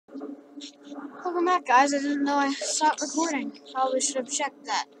Welcome back, guys. I didn't know I stopped recording. Probably should have checked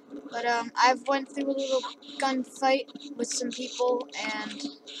that. But I've went through a little gunfight with some people, and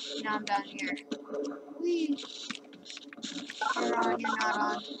now I'm down here. Whee! You're on. You're not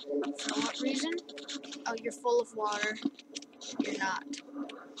on. For what reason? Oh, you're full of water. You're not.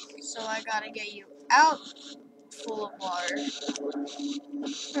 So I gotta get you out, full of water,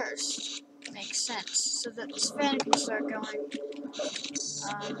 first. Makes sense. So that this fan can start going.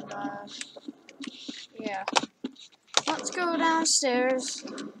 Yeah. Let's go downstairs.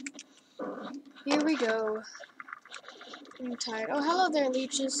 Here we go. I'm tired. Oh, hello there,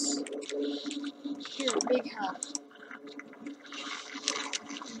 leeches. You're a big help.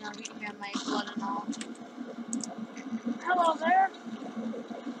 You know, you can get my blood and all. Hello there.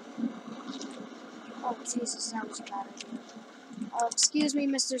 Oh, Jesus, that was a bad idea. Excuse me,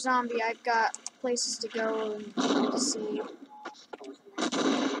 Mr. Zombie. I've got places to go and to see.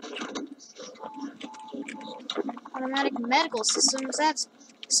 Automatic medical systems? That's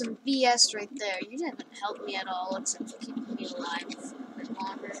some BS right there. You didn't help me at all, except keeping me alive a bit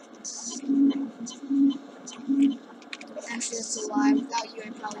longer. Actually, that's a lie. Without you, I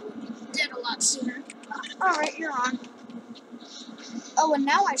probably would be dead a lot sooner. Alright, you're on. Oh, and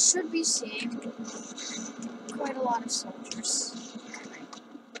now I should be seeing quite a lot of soldiers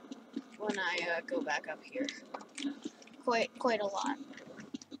when I go back up here. Quite a lot.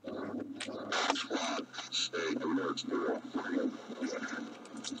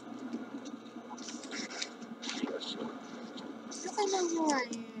 I know who I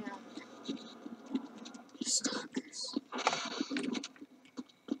am. Stalkers.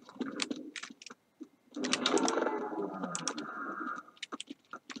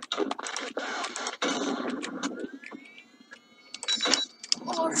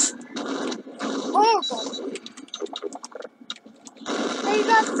 Oh god. They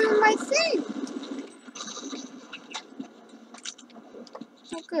got through my thing!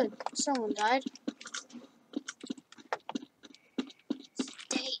 Oh good. Someone died.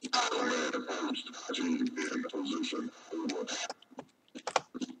 Stay over.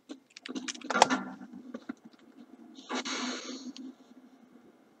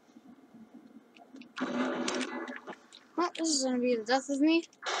 Well, this is gonna be the death of me.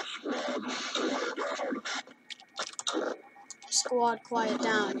 Squad, quiet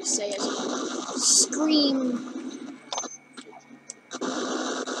down, you say as you scream.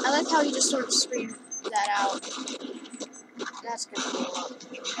 I like how you just sort of scream that out. That's gonna be a lot.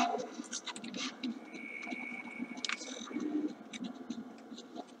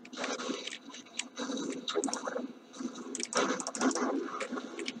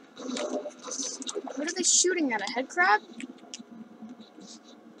 What are they shooting at? A head crab?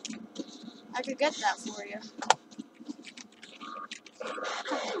 I could get that for you.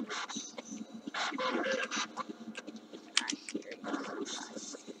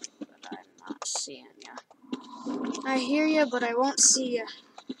 I hear you, but I won't see you.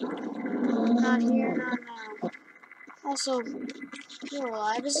 Not here, not now. Also, you're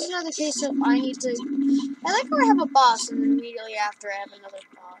alive. This is another case of I need to... I like how I have a boss, and then immediately after I have another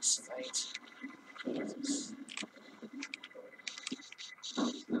boss fight. Jesus.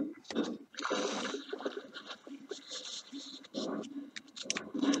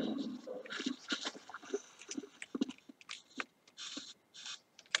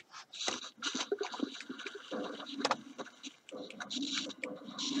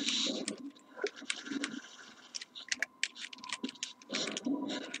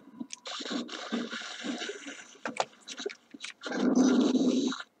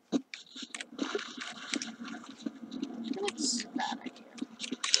 That's a bad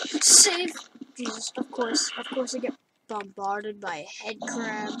idea. Save! Jesus, of course I get bombarded by head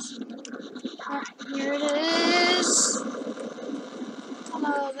crabs. Oh, here it is!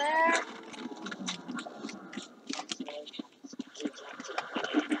 Hello there.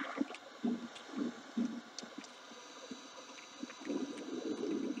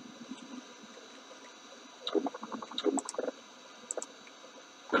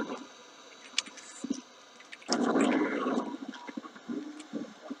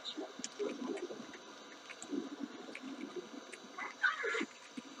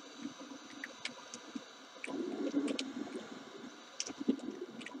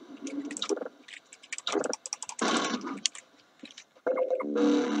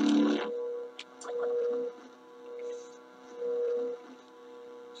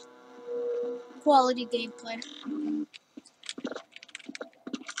 Quality gameplay. I'm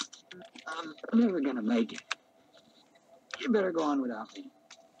never gonna make it. You better go on without me.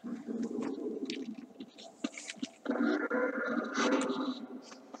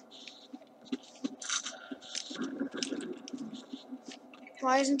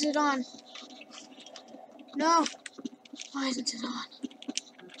 Why isn't it on? No. Why isn't it on?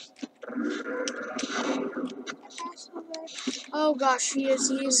 Oh gosh, he is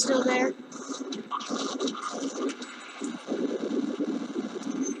still there.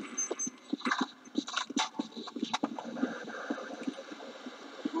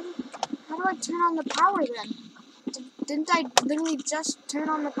 How do I turn on the power then? Didn't I literally just turn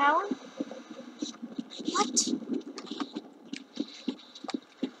on the power? What?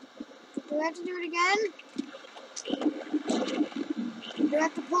 Do I have to do it again? Do I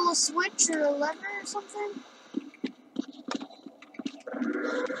have to pull a switch or a lever or something?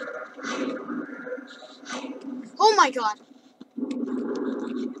 Oh my god!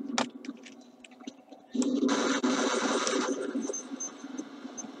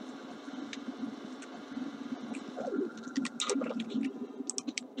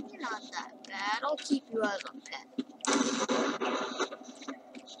 You're not that bad. I'll keep you as a pet.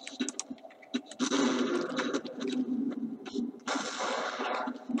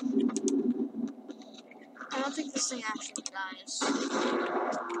 I don't think this thing actually dies.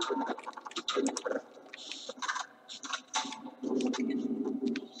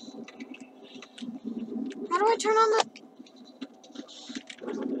 How do I turn on the...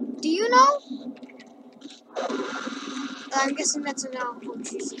 Do you know? I'm guessing that's a no. Oh,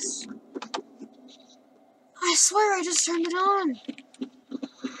 Jesus. I swear I just turned it on.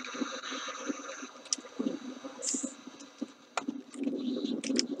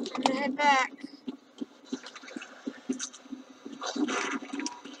 I'm gonna head back.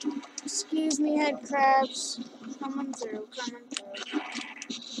 Excuse me, head crabs. Coming through, coming through.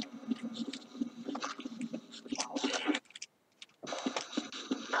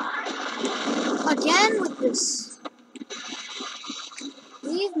 Again with this.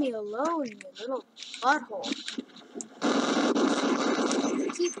 Leave me alone, you little butthole.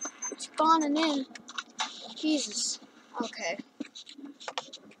 Keep spawning in. Jesus. Okay.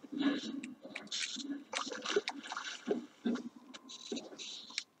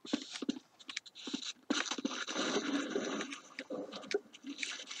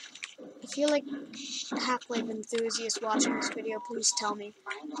 I feel like a Half-Life enthusiast watching this video. Please tell me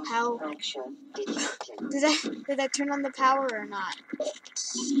how did I turn on the power or not?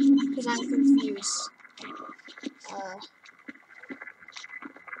 Because I'm confused.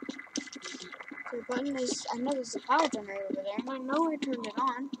 The button is, I know there's a power generator over there, and I know I turned it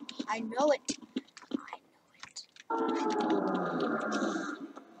on. I know it. I know it.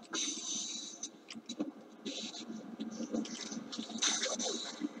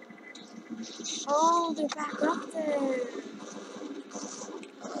 Oh, they're back up there.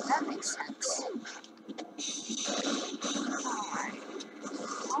 That makes sense. Alright.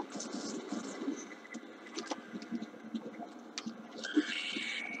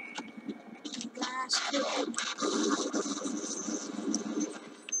 Glass cookie.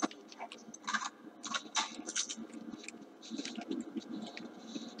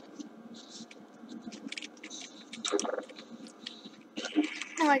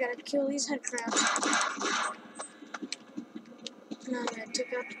 Now I gotta kill these head crabs. Now I'm gonna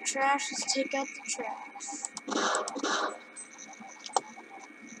take out the trash. Let's take out the trash.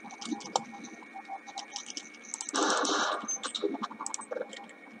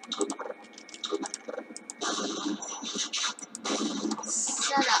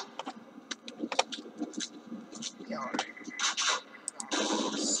 Shut up.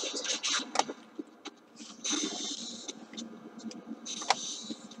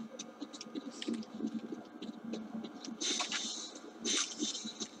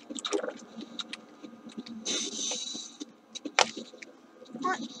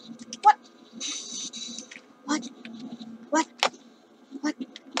 What? What? What? What? What?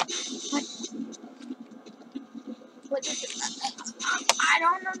 What? What? I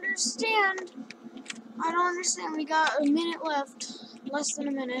don't understand. I don't understand. We got a minute left. Less than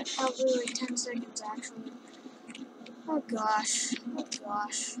a minute. Probably like 10 seconds, actually. Oh gosh. Oh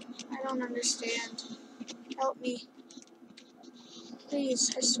gosh. I don't understand. Help me.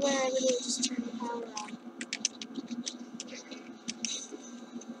 Please. I swear I literally just turned the power on.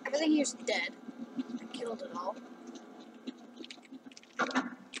 Everything here's dead. I killed it all.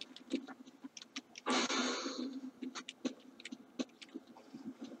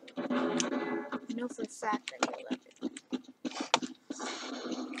 I know for a fact I killed everything.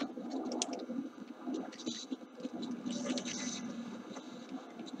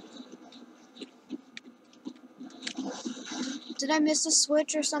 Did I miss a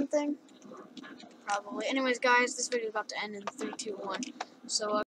switch or something? Probably. Anyways, guys, this video is about to end in 3, 2, 1. So,